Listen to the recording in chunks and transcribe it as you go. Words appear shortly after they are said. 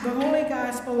The Holy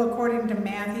Gospel according to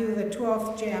Matthew, the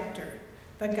 12th chapter.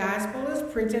 The Gospel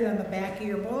is printed on the back of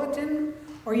your bulletin,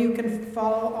 or you can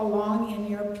follow along in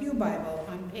your Pew Bible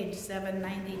on page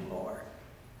 794.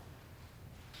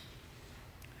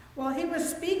 While he was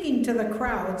speaking to the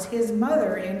crowds, his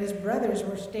mother and his brothers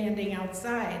were standing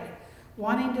outside,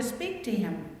 wanting to speak to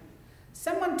him.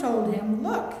 Someone told him,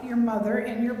 "Look, your mother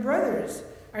and your brothers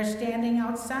are standing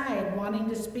outside, wanting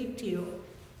to speak to you."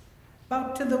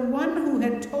 But to the one who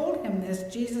had told him this,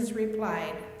 Jesus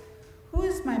replied, "Who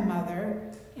is my mother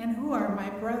and who are my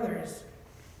brothers?"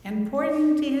 And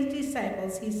pointing to his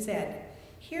disciples, he said,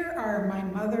 "Here are my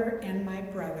mother and my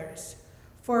brothers.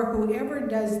 For whoever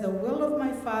does the will of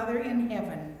my Father in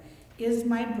heaven is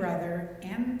my brother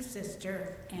and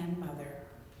sister and mother."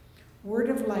 Word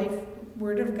of life,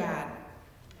 word of God.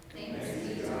 Thanks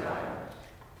be to God.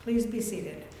 Please be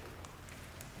seated.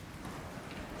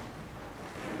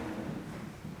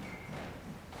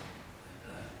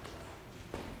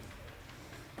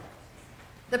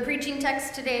 The preaching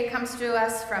text today comes to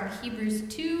us from Hebrews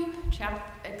 2,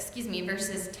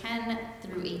 verses 10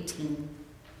 through 18.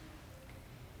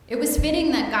 It was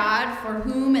fitting that God, for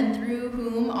whom and through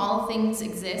whom all things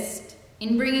exist,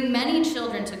 in bringing many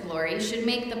children to glory, should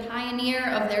make the pioneer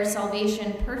of their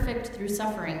salvation perfect through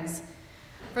sufferings.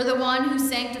 For the one who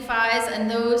sanctifies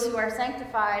and those who are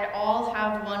sanctified all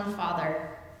have one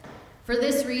Father. For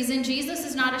this reason, Jesus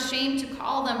is not ashamed to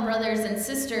call them brothers and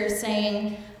sisters,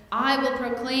 saying, "I will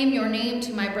proclaim your name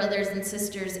to my brothers and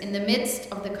sisters. In the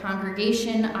midst of the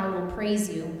congregation, I will praise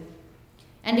you.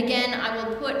 And again, I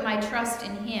will put my trust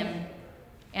in him.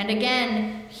 And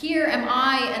again, here am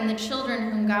I and the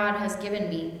children whom God has given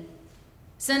me.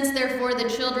 Since therefore the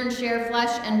children share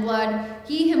flesh and blood,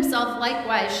 he himself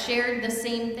likewise shared the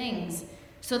same things,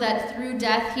 so that through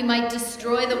death he might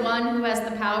destroy the one who has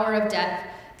the power of death,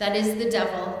 that is the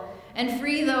devil, and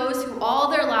free those who all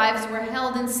their lives were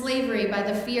held in slavery by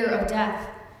the fear of death.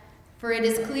 For it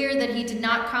is clear that he did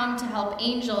not come to help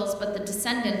angels, but the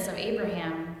descendants of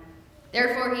Abraham.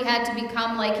 Therefore he had to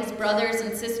become like his brothers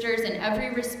and sisters in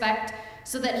every respect,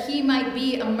 so that he might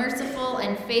be a merciful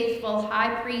and faithful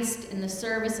high priest in the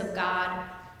service of God,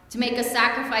 to make a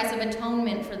sacrifice of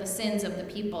atonement for the sins of the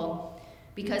people.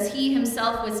 Because he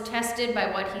himself was tested by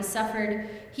what he suffered,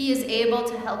 he is able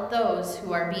to help those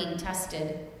who are being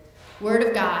tested. Word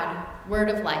of God, word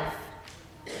of life.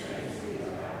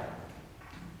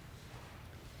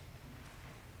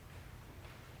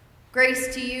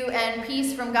 Grace to you and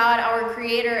peace from God, our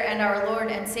Creator and our Lord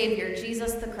and Savior,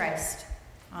 Jesus the Christ.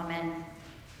 Amen.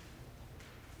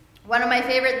 One of my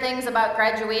favorite things about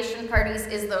graduation parties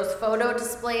is those photo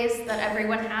displays that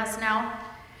everyone has now,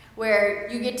 where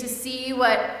you get to see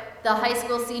what the high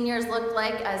school seniors looked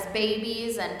like as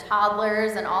babies and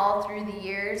toddlers and all through the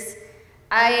years.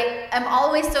 I am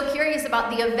always so curious about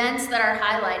the events that are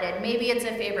highlighted. Maybe it's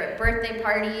a favorite birthday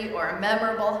party or a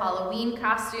memorable Halloween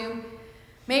costume,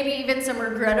 maybe even some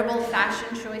regrettable fashion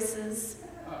choices.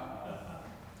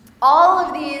 All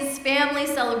of these family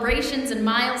celebrations and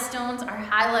milestones are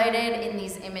highlighted in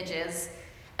these images,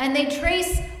 and they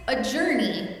trace a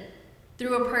journey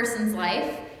through a person's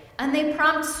life, and they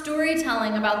prompt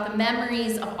storytelling about the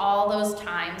memories of all those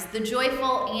times, the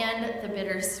joyful and the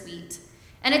bittersweet.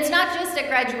 And it's not just at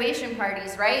graduation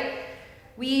parties, right?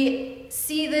 We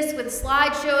see this with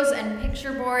slideshows and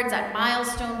picture boards at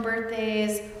milestone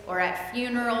birthdays or at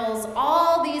funerals,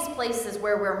 all these places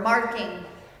where we're marking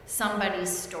somebody's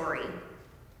story.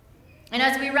 And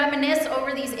as we reminisce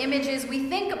over these images, we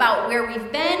think about where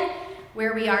we've been,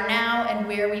 where we are now, and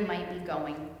where we might be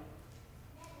going.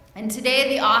 And today,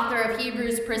 the author of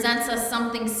Hebrews presents us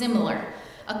something similar.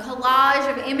 A collage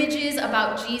of images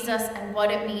about Jesus and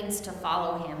what it means to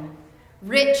follow him,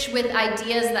 rich with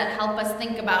ideas that help us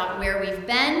think about where we've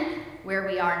been, where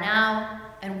we are now,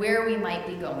 and where we might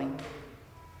be going.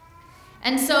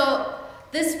 And so,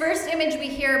 this first image we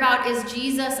hear about is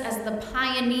Jesus as the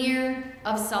pioneer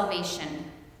of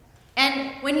salvation.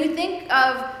 And when you think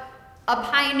of a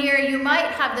pioneer, you might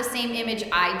have the same image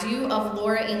I do of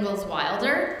Laura Ingalls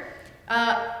Wilder.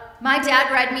 My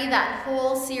dad read me that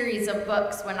whole series of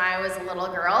books when I was a little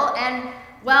girl, and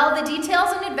while the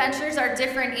details and adventures are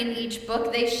different in each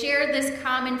book, they share this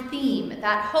common theme,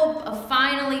 that hope of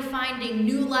finally finding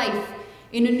new life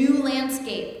in a new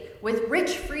landscape with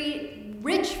rich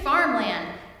farmland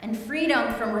and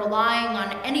freedom from relying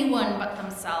on anyone but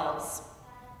themselves.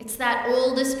 It's that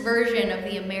oldest version of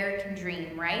the American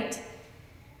dream, right?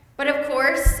 But of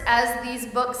course, as these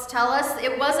books tell us,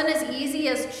 it wasn't as easy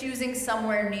as choosing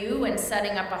somewhere new and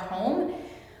setting up a home.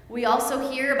 We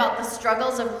also hear about the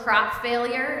struggles of crop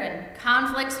failure and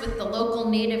conflicts with the local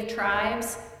native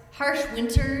tribes, harsh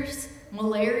winters,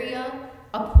 malaria,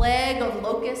 a plague of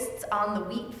locusts on the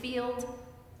wheat field,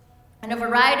 and a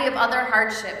variety of other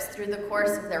hardships through the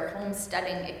course of their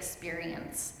homesteading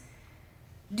experience.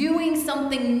 Doing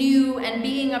something new and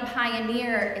being a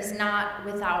pioneer is not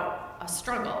without a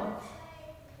struggle.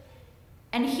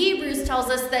 And Hebrews tells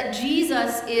us that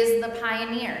Jesus is the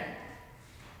pioneer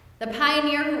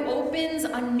who opens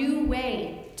a new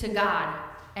way to God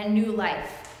and new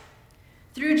life.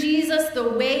 Through Jesus, the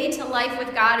way to life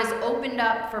with God is opened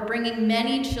up for bringing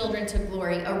many children to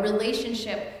glory, a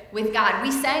relationship with God.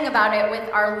 We sang about it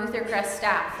with our Luther Crest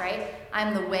staff, right?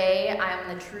 I'm the way, I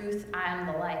am the truth, I am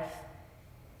the life.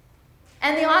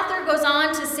 And the author goes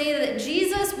on to say that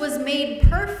Jesus was made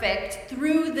perfect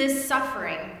through this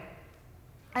suffering.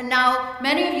 And now,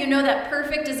 many of you know that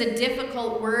perfect is a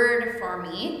difficult word for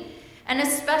me, and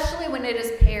especially when it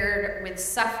is paired with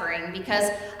suffering, because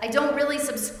I don't really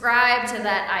subscribe to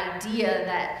that idea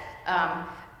that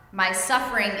my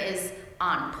suffering is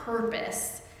on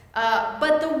purpose.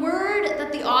 But the word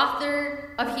that the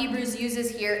author of Hebrews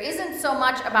uses here isn't so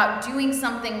much about doing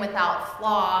something without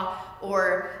flaw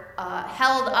or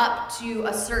held up to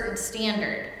a certain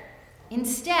standard.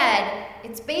 Instead,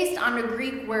 it's based on a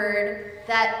Greek word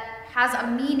that has a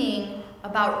meaning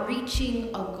about reaching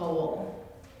a goal.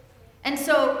 And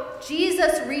so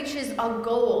Jesus reaches a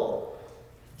goal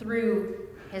through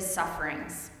his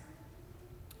sufferings.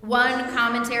 One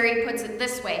commentary puts it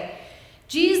this way: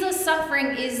 Jesus'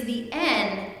 suffering is the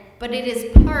end, but it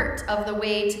is part of the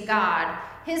way to God.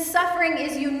 His suffering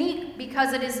is unique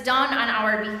because it is done on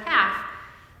our behalf,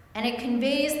 and it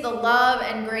conveys the love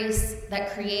and grace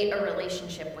that create a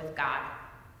relationship with God.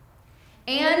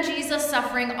 And Jesus'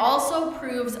 suffering also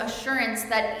proves assurance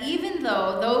that even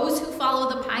though those who follow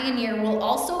the pioneer will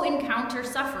also encounter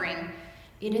suffering,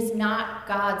 it is not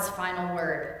God's final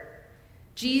word.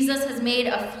 Jesus has made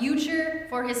a future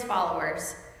for his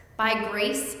followers. By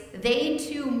grace, they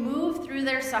too move through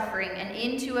their suffering and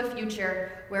into a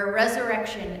future where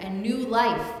resurrection and new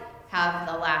life have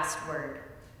the last word.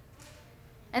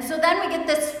 And so then we get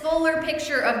this fuller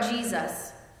picture of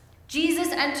Jesus. Jesus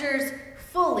enters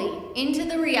fully into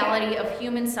the reality of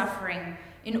human suffering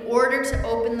in order to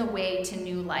open the way to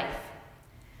new life.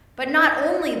 But not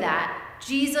only that,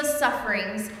 Jesus'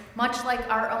 sufferings, much like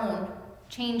our own,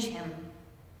 change him.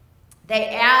 They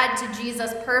add to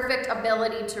Jesus' perfect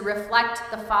ability to reflect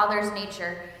the Father's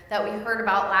nature that we heard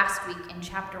about last week in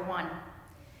chapter 1.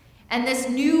 And this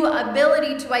new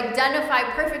ability to identify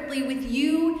perfectly with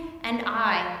you and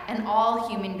I and all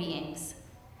human beings.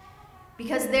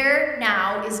 Because there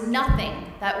now is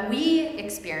nothing that we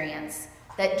experience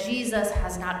that Jesus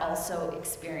has not also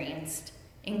experienced,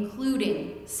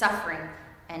 including suffering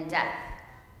and death.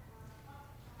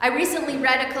 I recently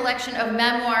read a collection of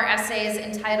memoir essays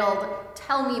entitled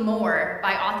Tell Me More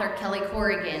by author Kelly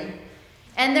Corrigan,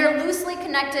 and they're loosely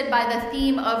connected by the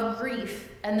theme of grief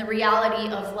and the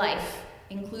reality of life,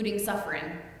 including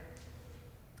suffering.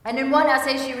 And in one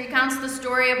essay, she recounts the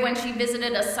story of when she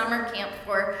visited a summer camp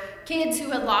for kids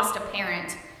who had lost a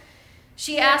parent.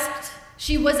 She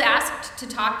was asked to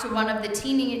talk to one of the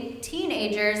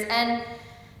teenagers, and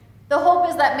the hope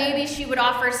is that maybe she would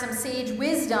offer some sage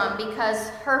wisdom because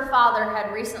her father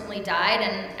had recently died,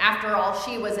 and after all,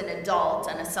 she was an adult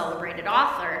and a celebrated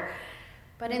author.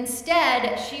 But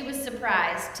instead, she was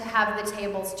surprised to have the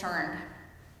tables turned.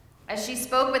 As she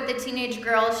spoke with the teenage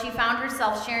girl, she found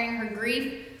herself sharing her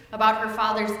grief about her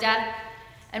father's death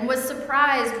and was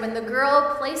surprised when the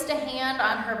girl placed a hand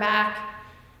on her back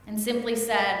and simply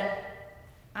said,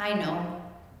 "I know."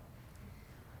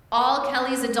 All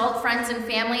Kelly's adult friends and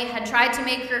family had tried to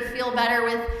make her feel better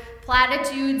with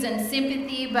platitudes and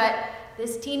sympathy, but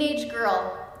this teenage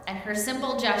girl and her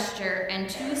simple gesture and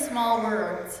 2 small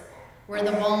words were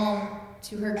the balm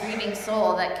to her grieving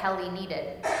soul that Kelly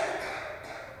needed.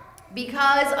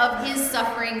 Because of his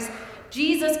sufferings,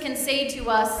 Jesus can say to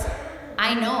us,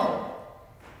 "I know,"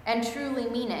 and truly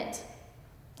mean it.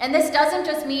 And this doesn't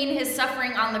just mean his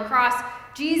suffering on the cross.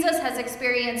 Jesus has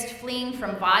experienced fleeing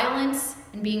from violence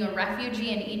and being a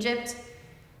refugee in Egypt.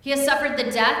 He has suffered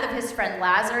the death of his friend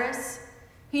Lazarus.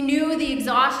 He knew the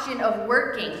exhaustion of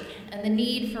working and the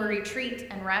need for retreat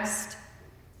and rest.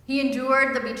 He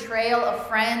endured the betrayal of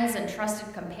friends and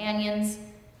trusted companions.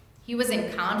 He was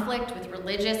in conflict with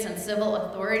religious and civil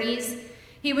authorities.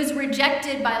 He was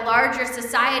rejected by larger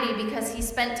society because he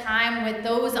spent time with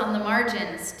those on the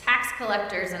margins, tax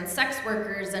collectors and sex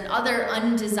workers and other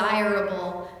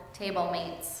undesirable table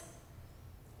mates.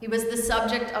 He was the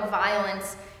subject of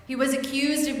violence. He was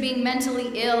accused of being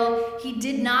mentally ill. He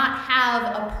did not have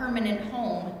a permanent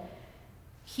home.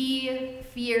 He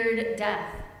feared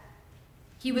death.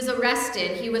 He was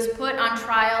arrested. He was put on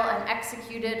trial and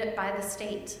executed by the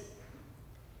state.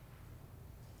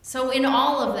 So in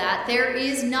all of that, there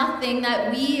is nothing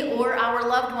that we or our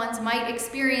loved ones might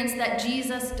experience that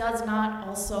Jesus does not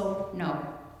also know.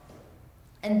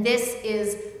 And this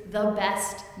is the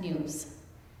best news.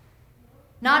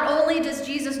 Not only does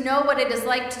Jesus know what it is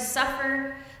like to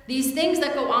suffer, these things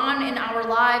that go on in our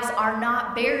lives are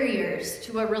not barriers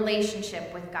to a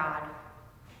relationship with God.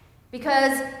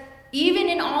 Because even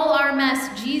in all our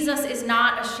mess, Jesus is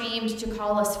not ashamed to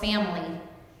call us family,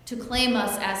 to claim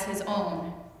us as his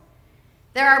own.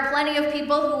 There are plenty of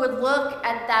people who would look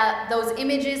at those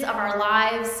images of our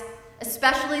lives,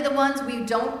 especially the ones we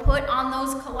don't put on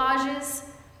those collages,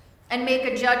 and make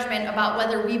a judgment about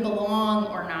whether we belong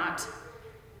or not.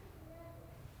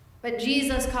 But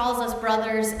Jesus calls us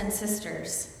brothers and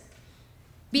sisters.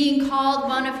 Being called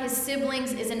one of his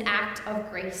siblings is an act of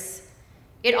grace.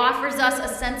 It offers us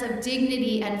a sense of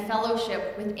dignity and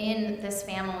fellowship within this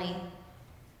family.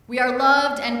 We are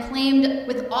loved and claimed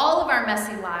with all of our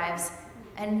messy lives,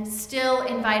 and still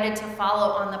invited to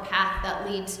follow on the path that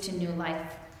leads to new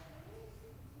life.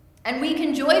 And we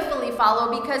can joyfully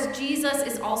follow because Jesus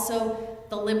is also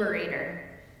the liberator.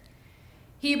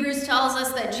 Hebrews tells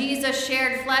us that Jesus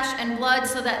shared flesh and blood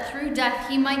so that through death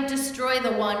he might destroy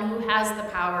the one who has the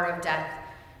power of death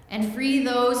and free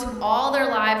those who all their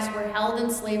lives were held in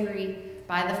slavery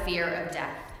by the fear of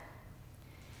death.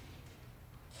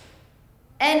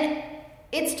 And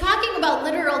it's talking about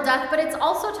literal death, but it's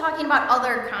also talking about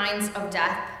other kinds of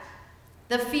death.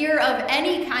 The fear of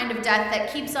any kind of death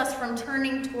that keeps us from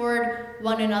turning toward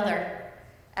one another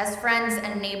as friends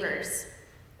and neighbors.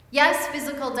 Yes,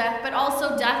 physical death, but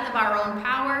also death of our own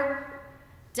power,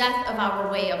 death of our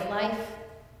way of life,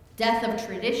 death of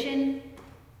tradition,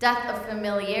 death of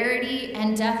familiarity,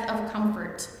 and death of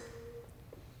comfort.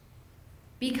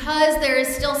 Because there is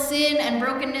still sin and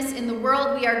brokenness in the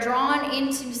world, we are drawn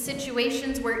into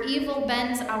situations where evil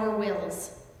bends our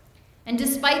wills. And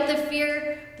despite the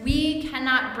fear, we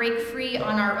cannot break free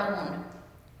on our own.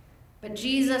 But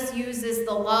Jesus uses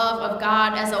the love of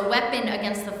God as a weapon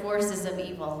against the forces of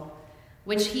evil,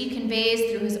 which he conveys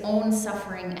through his own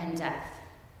suffering and death.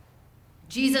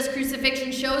 Jesus'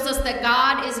 crucifixion shows us that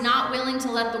God is not willing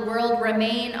to let the world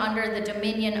remain under the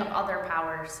dominion of other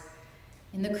powers.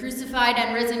 In the crucified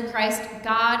and risen Christ,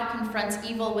 God confronts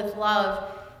evil with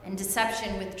love and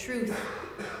deception with truth.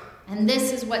 And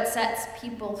this is what sets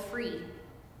people free.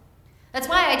 That's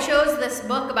why I chose this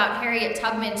book about Harriet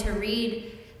Tubman to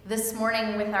read this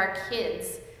morning with our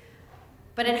kids.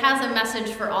 But it has a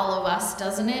message for all of us,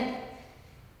 doesn't it?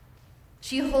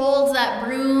 She holds that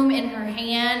broom in her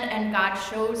hand and God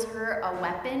shows her a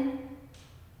weapon,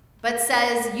 but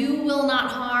says, "You will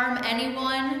not harm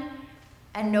anyone,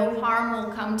 and no harm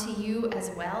will come to you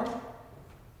as well."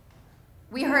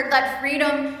 We heard that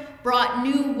freedom brought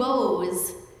new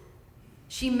woes.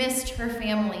 She missed her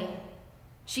family.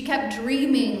 She kept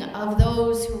dreaming of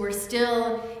those who were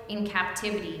still in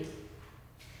captivity.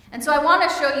 And so I want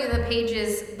to show you the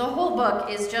pages. The whole book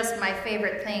is just my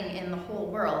favorite thing in the whole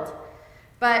world.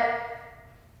 But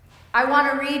I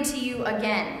want to read to you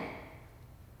again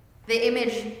the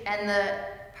image and the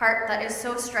part that is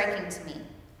so striking to me.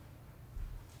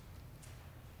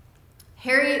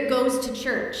 Harriet goes to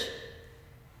church,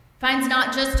 finds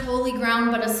not just holy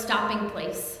ground, but a stopping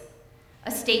place, a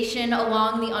station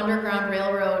along the Underground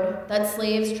Railroad that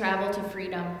slaves travel to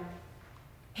freedom.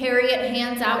 Harriet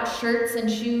hands out shirts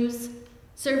and shoes,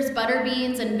 serves butter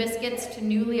beans and biscuits to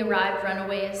newly arrived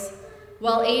runaways,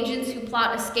 while agents who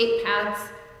plot escape paths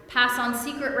pass on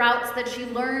secret routes that she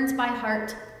learns by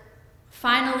heart.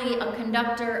 Finally, a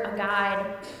conductor, a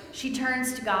guide, she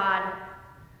turns to God.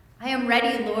 "I am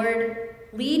ready, Lord.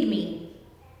 Lead me.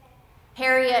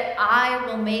 Harriet, I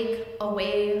will make a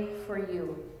way for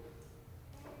you."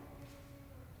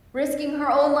 Risking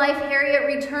her own life, Harriet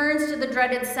returns to the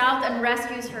dreaded South and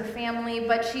rescues her family,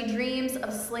 but she dreams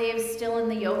of slaves still in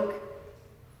the yoke.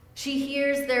 She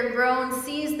hears their groans,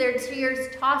 sees their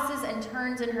tears, tosses and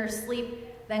turns in her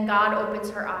sleep, then God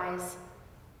opens her eyes.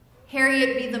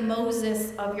 "Harriet, be the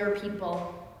Moses of your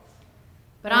people.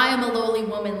 But I am a lowly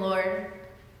woman, Lord.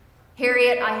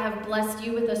 Harriet, I have blessed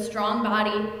you with a strong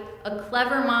body, a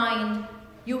clever mind.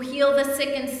 You heal the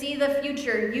sick and see the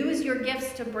future. Use your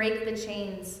gifts to break the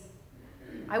chains.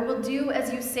 I will do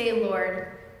as you say, Lord.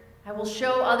 I will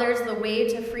show others the way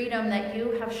to freedom that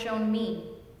you have shown me.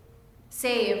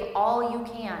 Save all you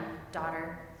can,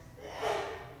 daughter."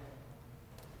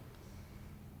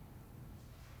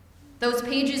 Those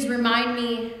pages remind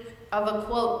me of a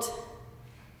quote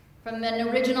from an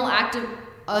Aboriginal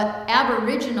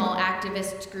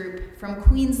activist group from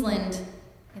Queensland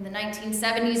in the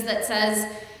 1970s that says,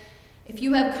 "If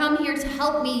you have come here to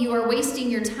help me, you are wasting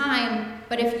your time.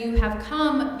 But if you have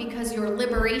come because your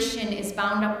liberation is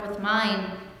bound up with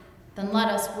mine, then let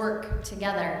us work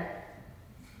together."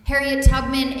 Harriet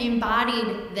Tubman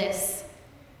embodied this.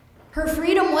 Her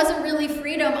freedom wasn't really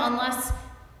freedom unless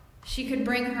she could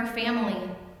bring her family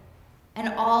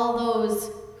and all those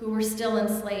who were still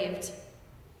enslaved.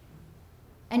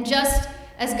 And just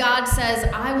as God says,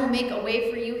 "I will make a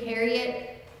way for you,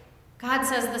 Harriet," God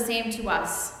says the same to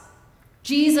us.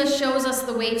 Jesus shows us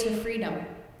the way to freedom.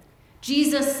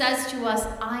 Jesus says to us,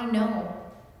 "I know."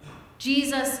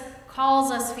 Jesus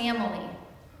calls us family.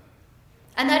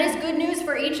 And that is good news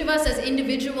for each of us as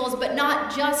individuals, but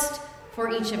not just for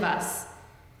each of us.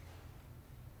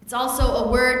 It's also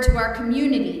a word to our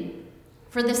community.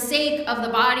 For the sake of the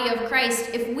body of Christ,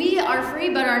 if we are free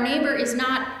but our neighbor is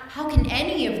not, how can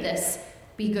any of this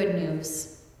be good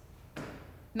news?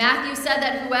 Matthew said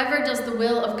that whoever does the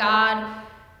will of God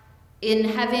in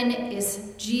heaven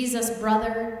is Jesus'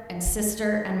 brother and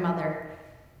sister and mother.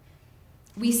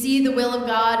 We see the will of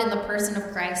God in the person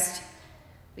of Christ.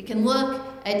 We can look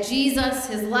at Jesus,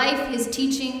 his life, his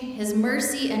teaching, his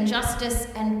mercy and justice,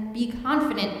 and be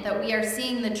confident that we are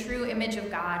seeing the true image of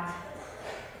God.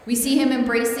 We see him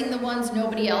embracing the ones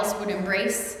nobody else would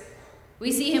embrace.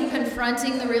 We see him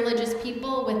confronting the religious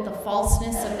people with the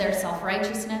falseness of their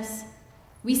self-righteousness.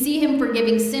 We see him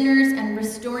forgiving sinners and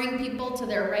restoring people to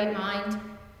their right mind.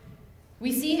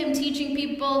 We see him teaching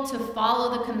people to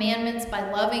follow the commandments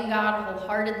by loving God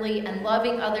wholeheartedly and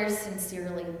loving others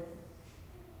sincerely.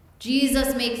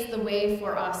 Jesus makes the way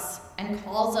for us and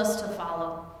calls us to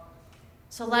follow.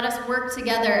 So let us work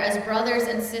together as brothers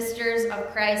and sisters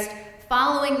of Christ,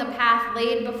 following the path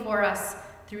laid before us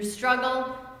through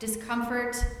struggle,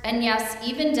 discomfort, and yes,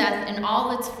 even death in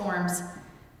all its forms,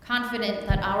 confident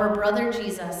that our brother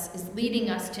Jesus is leading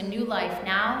us to new life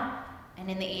now and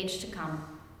in the age to come.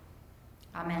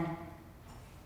 Amen.